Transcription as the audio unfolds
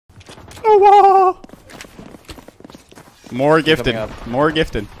Oh, wow. More gifted. More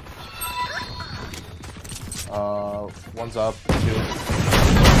gifted. One's up. 2.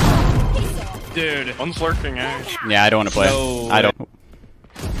 Dude, one's lurking, eh? Yeah, I don't want to play. No. I don't.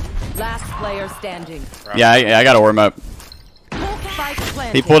 Last player standing. Yeah, I gotta warm up.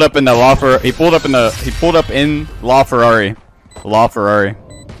 He pulled up in the law for. He pulled up in the. He pulled up in law Ferrari. Law Ferrari.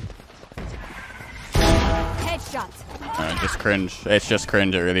 Headshot. Just cringe. It's just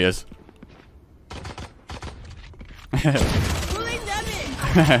cringe. It really is.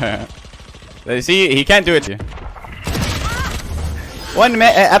 See, he can't do it. One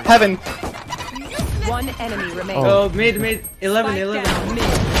minute up heaven. One enemy remaining. Oh, mid. 11.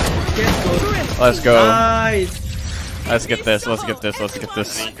 Let's go. Nice. Let's get this. Let's get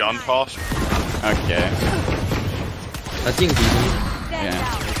this. Any gun toss? Okay. I think Yeah.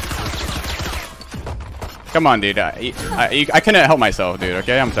 Come on, dude. I couldn't help myself, dude.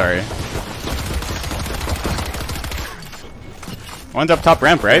 Okay, I'm sorry. One's up top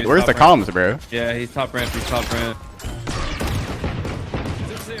ramp, right? Where's the comms, bro? Yeah, he's top ramp.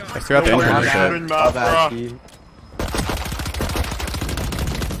 I threw out the entrance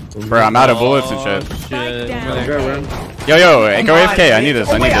shit. Bro, I'm out of bullets and shit. Shit. Yo, go AFK. I need this.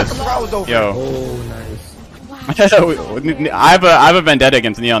 Yo. Oh, nice. I have a vendetta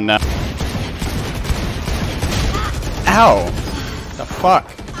against Neon now. Ow! The fuck?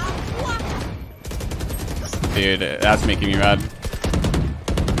 Dude, that's making me mad.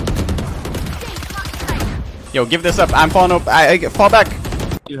 Yo, give this up. I'm falling up. I fall back.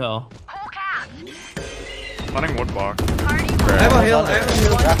 You hell. Running woodblock. I have a heal.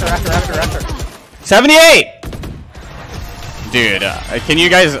 Raptor. 78! Dude, can you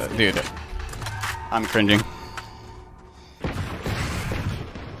guys... Dude. I'm cringing.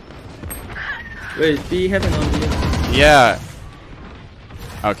 Wait, B heaven on you. Yeah.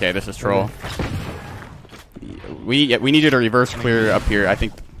 Okay, this is troll. We need you to reverse clear up here. I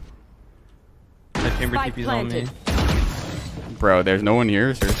think... That chamber TP's on me. Bro, there's no one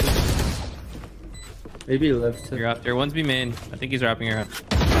here. Seriously. Maybe left. You're out there. One's B main. I think he's wrapping her up.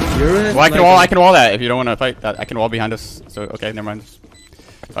 Well, I can wall that if you don't want to fight that. I can wall behind us. So okay, never mind.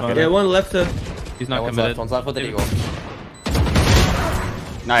 Okay. Yeah, one left. He's not committed. One's left with the eagle.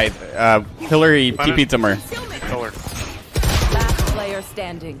 Nice. Hillary TP'd somewhere. Pillar. Last player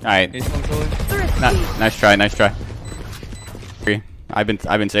standing. Alright. Nice try. I've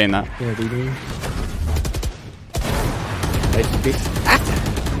been saying that. Yeah, DD.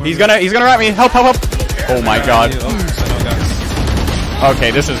 He's gonna wrap me. Help. Oh my god.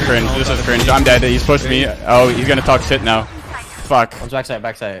 Okay, this is cringe. I'm dead. He's pushed me. Oh, he's gonna talk shit now. Fuck. One's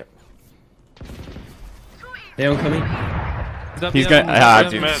backside. They don't coming. He's gonna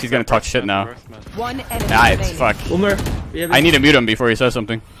dude, he's gonna talk shit now. One enemy It's remaining. fuck. One more. I need to mute him before he says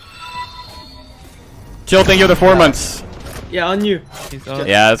something. Chill, thank you for the 4 months. Yeah, on you.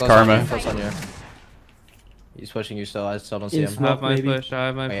 Yeah, that's karma. Close on you. He's pushing you still. I still don't see him. I have my push.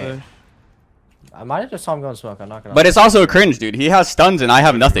 I might have just saw him go in smoke. I'm not gonna. But it's also cringe, dude. He has stuns and I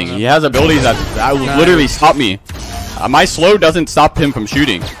have nothing. He has abilities that will literally stop me. My slow doesn't stop him from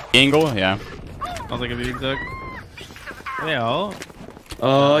shooting. Angle, yeah. Sounds like a beating duck. Yeah.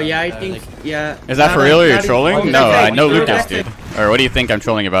 Oh, yeah, I think, yeah. Is that for real or you're trolling? No, I know Lucas, dude. Or what do you think I'm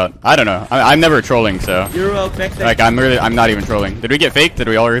trolling about? I don't know. I'm never trolling, so. You're backside. Like, I'm not even trolling. Did we get faked? Did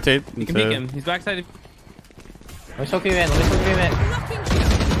we all rotate? You can peek him. He's backside. Let me soak you in.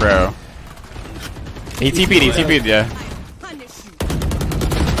 Bro. He TP'd, yeah.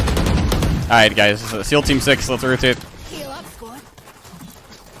 Alright, guys. SEAL Team 6, let's rotate.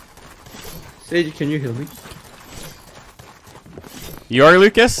 Sage, can you heal me? You are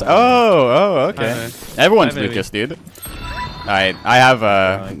Lucas? Oh, okay. Everyone's Lucas, dude. Alright, I have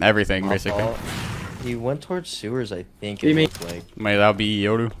everything, basically. He went towards sewers, I think. It looked like. Might that be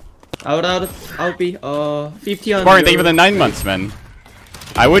Yoru? I'll be 50 on. Spartan, thank you for the 9 months, man.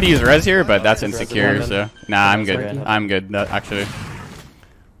 I would use res here, but that's insecure, so. Nah, I'm good. I'm good, actually.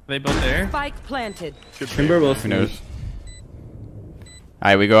 They both there? Spike planted. Timber will Who knows?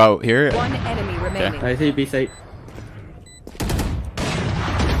 Alright, we go out here. One enemy remaining. I see B side.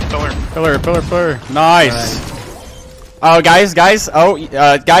 Pillar. Nice. Oh, guys. Oh,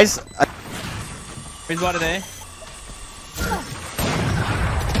 guys. He's botted A.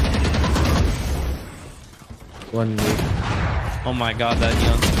 One mid. Oh my god, that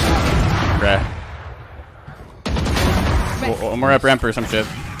neon. Bruh. One more up ramp or some shit.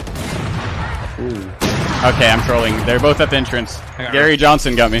 Ooh. Okay, I'm trolling. They're both at the entrance. Gary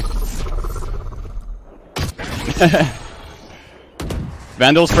Johnson got me.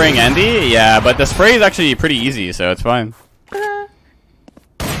 Vandal spraying Andy? Yeah, but the spray is actually pretty easy, so it's fine.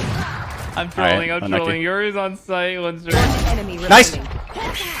 I'm trolling. Alright, I'm unlucky. trolling. Yuri's on site. One's One enemy remaining. Nice.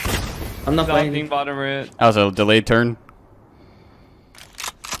 I'm not dropping playing. bottom right. That was a delayed turn.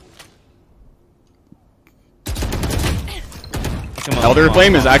 Come on, Elder come on,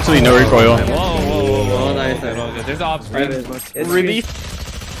 Flame come is on. actually no recoil. Whoa, whoa, whoa, whoa. Oh, nice. Good, all good. There's ops, friend. It's Really?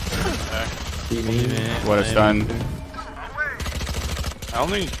 TV. What a stun. I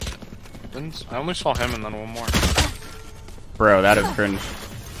only saw him and then one more. Bro, that is cringe.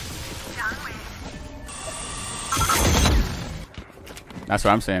 That's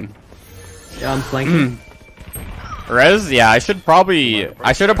what I'm saying. Yeah, I'm flanking. Res? Yeah, I should have probably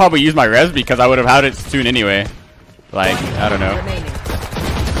used my res because I would have had it soon anyway. Like, I don't know. Remaining.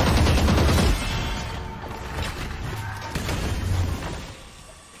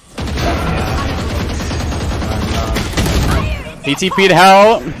 He TP'd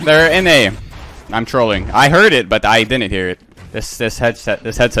hell. They're in A. I'm trolling. I heard it, but I didn't hear it. This headset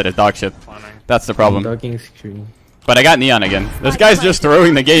is dog shit. That's the problem. Ducking screen. But I got Neon again. This guy's just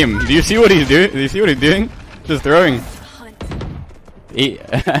throwing the game. Do you see what he's doing? Do you see what he's doing? Just throwing.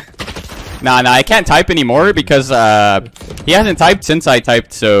 Nah, I can't type anymore because he hasn't typed since I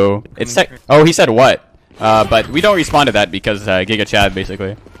typed. So it's oh, he said what? But we don't respond to that because Giga Chad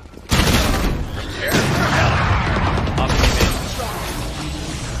basically.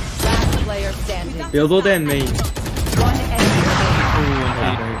 Last player standing. Elbow then main. One enemy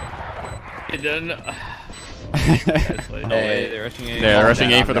remaining. It done. No way, they're rushing A. They're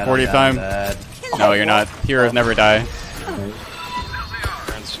rushing A for the 40th time. No, you're not. Heroes never die.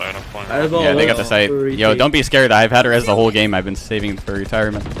 They're inside, I'm playing. Elbow Yeah, they got the site. for Yo, retake. don't be scared. I've had res the whole game. I've been saving for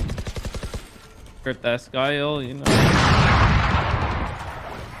retirement. Hurt that Skyle, you know.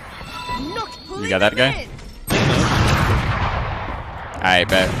 You got that guy? I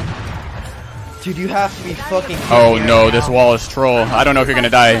bet. Dude, you have to be fucking. Oh no, this wall is troll. I don't know if you're gonna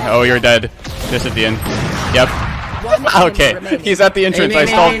die. Oh, you're dead. Just at the end. Yep. One enemy Okay, remaining. he's at the entrance.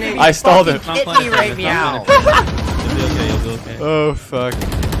 Hey, I stalled it. Hit me right meow. You'll be okay. Oh fuck.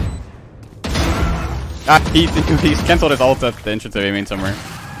 Ah, he's cancelled his ult at the entrance of A main somewhere.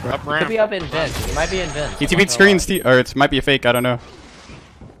 Up Could ramp. be up in vent. He might be in vent. He TP'd screens, or it might be a fake. I don't know.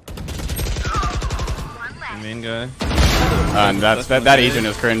 The main guy. And that agent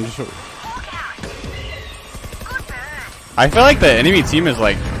is cringe. I feel like the enemy team is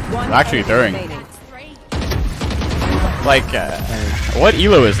like One actually enemy throwing. remaining. Like, what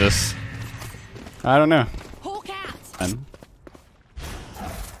elo is this? I don't know.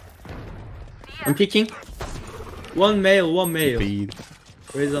 I'm peeking. One male, one male. Speed.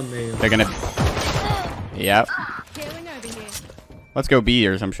 Where's the male? They're gonna. Yep. Let's go B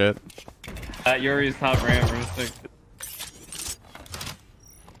or some shit. Yuri's top ramp, room 6.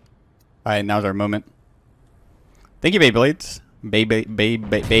 Alright, now's our moment. Thank you, Beyblades.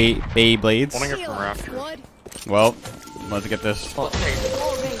 Beyblades. Holding it from rafter. Well, let's get this.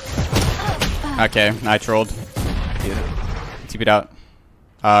 Okay, I trolled. TP'd out.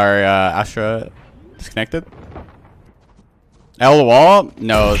 Our Astra disconnected. L wall?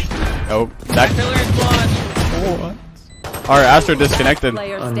 No. Oh, that. Our Astra disconnected.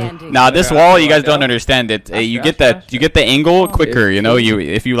 Player standing. Nah, this wall you guys don't understand it. You get the angle quicker. You know,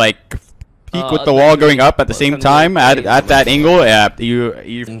 if you like peek with the wall going up at the same time at that angle. Yeah, you.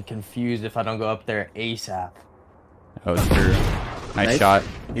 I'm confused if I don't go up there ASAP. Oh, true. Nice shot.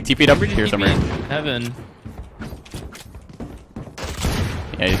 You TP'd up here somewhere. Heaven.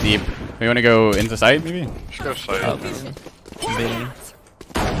 Yeah, he's deep. We want to go into site, maybe? Just go side.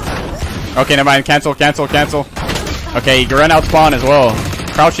 Okay, never mind. Cancel. Okay, you can run out spawn as well.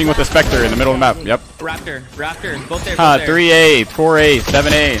 Crouching with the Spectre in the middle of the map. Yep. Raptor, both there. 3A, 4A,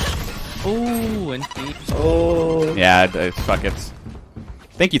 7A. Ooh, and deep. Oh. Yeah, fuck it.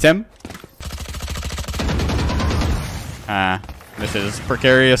 Thank you, Tim. This is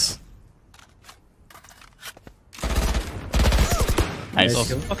precarious. Nice. Oh,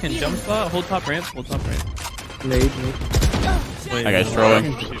 fucking jump spot. Hold top ramp. Nade. That guy's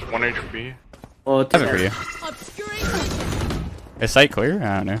trolling. He's 1 HP. Oh, Have it for you. Is site clear?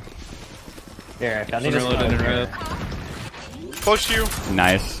 I don't know. Here, I need Reloaded and to red. Close to you.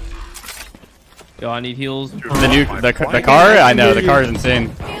 Nice. Yo, I need heals. The car? I know, the car is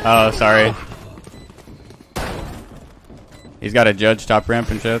insane. Oh, sorry. He's got a judge top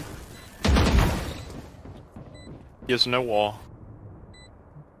ramp and shit. He has no wall.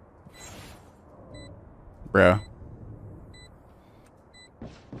 Bro.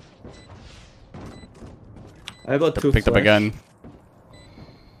 I got two. Picked up a gun.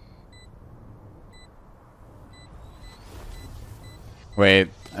 Wait,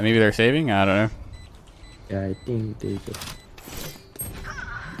 maybe they're saving? I don't know. Yeah, I think they just.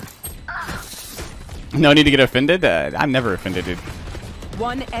 No need to get offended. I'm never offended, dude.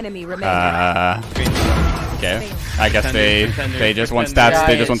 One enemy remaining. Okay. I guess they just want Pretender. stats.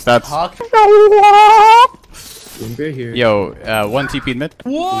 They just want stats. Hawk. We're here. Yo, one TP mid.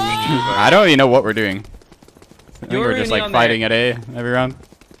 I don't even know what we're doing. I think we're just like fighting at A every round.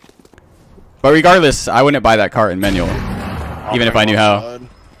 But regardless, I wouldn't buy that cart in manual, even if I knew how.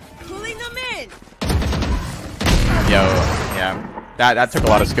 Pulling them in. Yo, yeah, that took a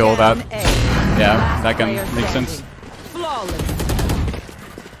lot of skill. That, yeah, that can make sense. Flawless.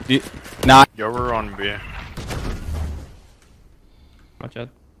 Nah. Yo, we're on B. Watch out.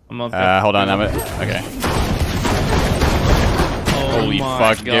 I'm up. Hold on, okay. Holy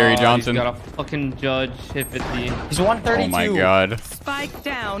fuck, God. Gary Johnson. He's got a fucking judge hit 50. He's 132. Oh my god. Spike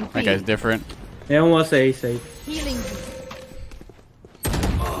down. That guy's different. They almost say safe. Healing.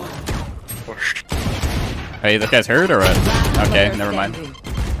 Hey, this guy's hurt or what? Okay, Player never mind.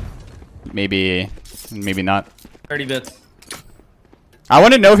 standing. Maybe not. 30 bits. I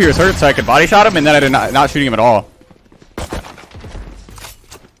wanted to know if he was hurt so I could body shot him, and then I did not shooting him at all.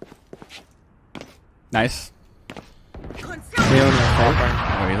 Nice. They on that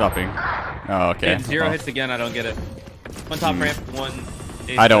side. Oh, he's upping. Oh, okay. Hit 0 Well, hits again, I don't get it. One top ramp, one...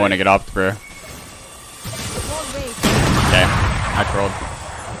 I don't want to get off, bro. Okay, I trolled.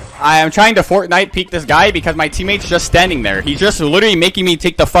 I am trying to Fortnite peek this guy because my teammate's just standing there. He's just literally making me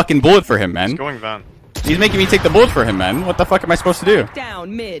take the fucking bullet for him, man. He's going van. He's making me take the bullet for him, man. What the fuck am I supposed to do?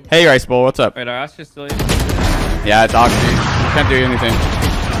 Down mid. Hey, Rice Bowl, what's up? Wait, our ass just still... Yeah, it's Oxy. Can't do anything.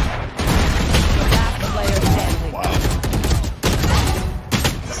 Last player standing.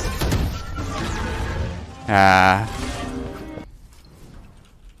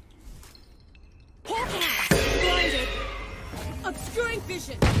 Obscuring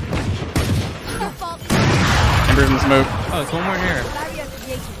vision. Embers in the smoke. Oh, it's one more here.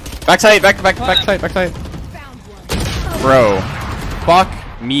 Backside, backside. Bro. Fuck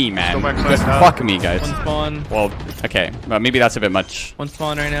me, man. Go backside, Just Dad. fuck me, guys. One spawn. Well, okay. Well, maybe that's a bit much. One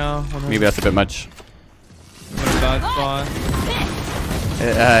spawn right now. Maybe that's a bit much. One dog spawn.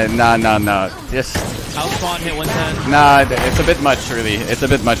 No. Just... Out spawn, hit 110. Nah, it's a bit much, really. It's a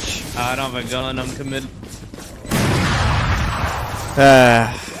bit much. I don't have a gun, I'm committed.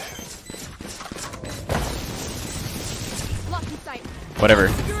 Whatever.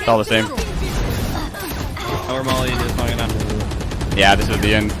 It's all the same. Our Molly is fucking up. Yeah, this is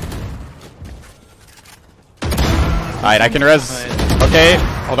the end. Alright, I can res. Nice. Okay,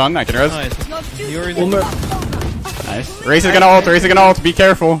 hold on, I can res. Nice. You're Nice. Race is gonna ult, be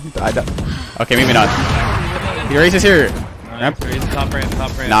careful. Okay, maybe not. He races here. nice. Raise top ramp,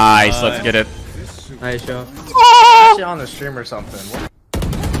 Nice, let's get it. Nice shot. Shit on the stream or something.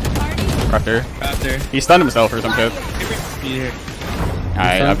 Raptor. After. He stunned himself or some shit. Here.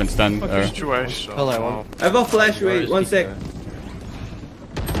 Alright, I've been stunned. There's 2 A, so... Pillar, one. I have a flash. Wait, 1 sec.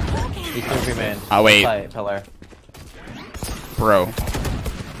 He's 3 man. Oh, wait. Pillar. Bro.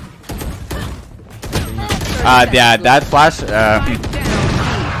 Yeah, that flash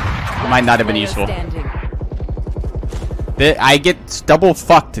might not have been useful. I get double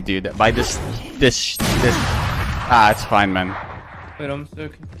fucked, dude, by this. It's fine, man. Wait, I'm so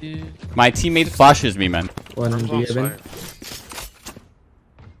confused. My teammate flashes me, man. One Arms on heaven. site.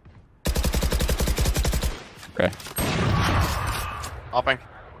 Okay. Hopping.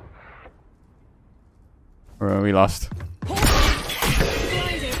 We lost.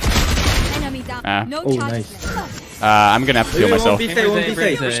 No Oh, charges nice. left. I'm gonna have to heal myself. Won't be safe, won't be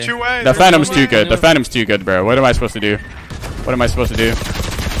safe. There's 2 A. The Phantom's too good. The Phantom's too good, bro. What am I supposed to do? What am I supposed to do?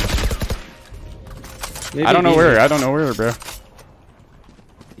 Maybe I don't know B. where. I don't know where, bro.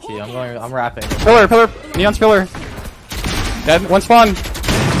 See, I'm rapping. Pillar. Neon's pillar. Dead. One spawn.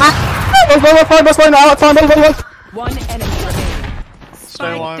 One enemy remaining.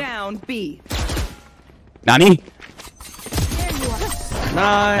 Stay alive. Spike down B. Nani?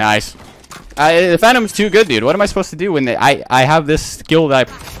 Nice. Nice. The Phantom's too good, dude. What am I supposed to do when I have this skill that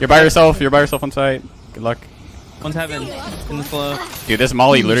you're by yourself on site. Good luck. One's heaven. In the flow. Dude, this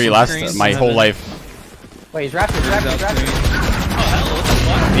Molly literally lasts my whole life. Wait, he's rapping. Oh, hell, what the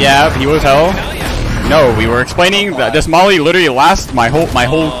fuck? Yeah, he was hell. Hell yeah. No, we were explaining that this Molly literally lasts my whole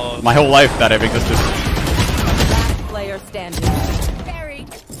life that I've existed. Last player standing. Buried.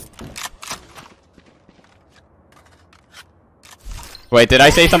 Wait, did I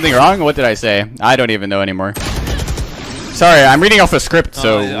say something wrong? What did I say? I don't even know anymore. Sorry, I'm reading off a script,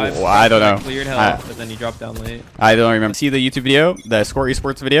 so I don't know. Cleared hell, but then you dropped down late. I don't remember. See the YouTube video, the Score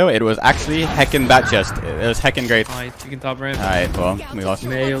Esports video? It was actually heckin' bat chest. It was heckin' great. Nice, you can top ramp. Alright, well, we lost.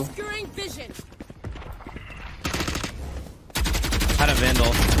 Nail. Obscuring vision. Had a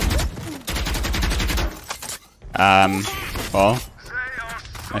vandal. Well,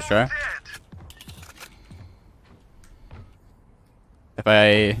 nice try. If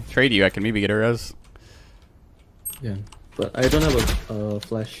I trade you, I can maybe get a res. Yeah, but I don't have a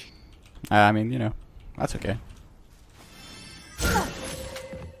flash. I mean, you know, that's okay.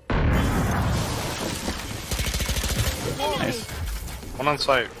 Nice. One on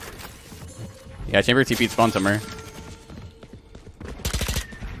site. Yeah, chamber TP spawn somewhere.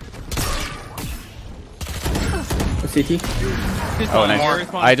 CT. Oh,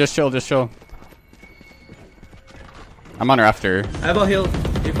 nice. I just chill, I'm on her after. I have a heal.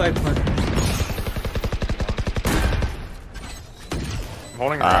 D5 plant. I'm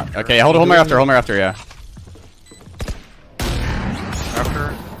holding her after. Okay, hold her after, yeah.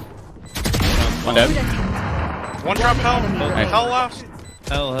 After. One dead. One drop hell. Nice. Hell left.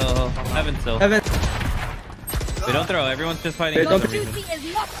 Hell. Heaven still. Heaven. They don't throw. Everyone's just fighting. Wait, for don't- some reason. Duty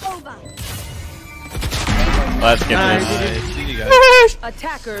is not over. Let's get Nice. this. See you guys.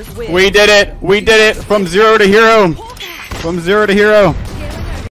 Attackers win. We did it! We did it! From 0 to hero! From 0 to hero!